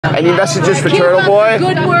Any messages for Turtleboy?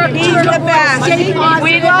 Good work, Turtleboy.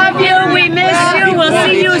 We love you. We miss you. We'll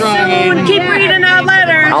see you soon. Keep reading our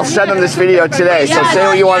letters. I'll send them this video today, so say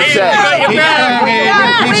what you want to say. Keep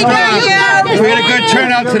strong. We had a good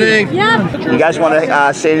turnout today. You guys want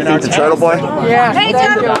to say anything to Turtleboy? Yeah. Hey,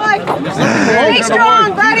 Turtleboy. Stay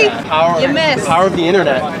strong, buddy. The power of the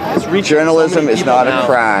internet. Journalism is not a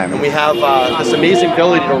crime. And we have this amazing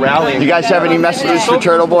ability to rally. You guys have any messages for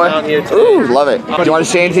Turtleboy? Ooh, love it. Do you want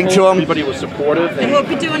to say anything to him? Everybody was supportive. I hope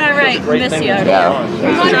you're doing all right. Miss you. Yeah.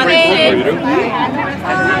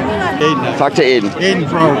 Talk to Aidan. Aidan,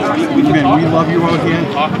 bro, man, we love you out here.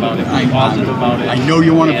 I know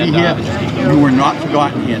you want to be here. You were not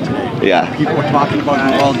forgotten here today. Yeah. People are talking about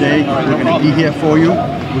you all day. We're going to be here for you.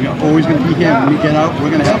 We're always going to be here. When we get out, we're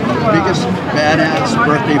going to have the biggest badass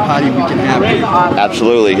birthday party we can have here.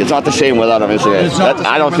 Absolutely. It's not the same without him, isn't it?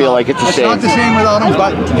 I don't feel like it's the same. It's not the same without him,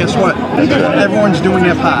 but guess what? Everyone's doing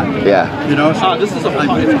their part. Yeah. You know? So This is a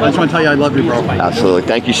I just want to tell you I love you, bro. Absolutely.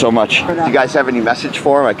 Thank you so much. Do you guys have any message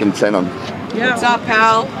for him? I can send him. Yeah. What's up,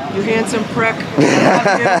 pal? You handsome prick.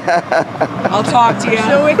 I'll talk to you.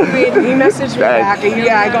 So he messaged me back.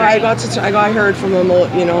 I heard from him.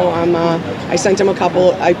 You know, I sent him a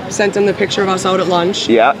couple. I sent him the picture of us out at lunch.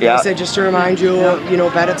 Yeah. I said just to remind you, you know,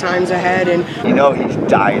 better times ahead. And you know he's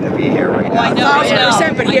dying to be here right now. I know.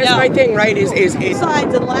 100%. But here's my thing, right? Besides,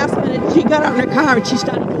 at the last minute, she got out in her car and she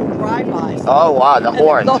started doing drive-bys. Oh wow, the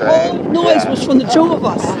horns, The whole noise was from the two of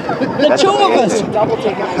us. The two of us.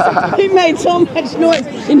 He made so much noise,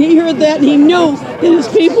 and he heard that, and he knew that his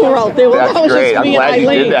people were out there. Well, That's great. I'm glad you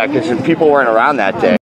did that because people weren't around that day.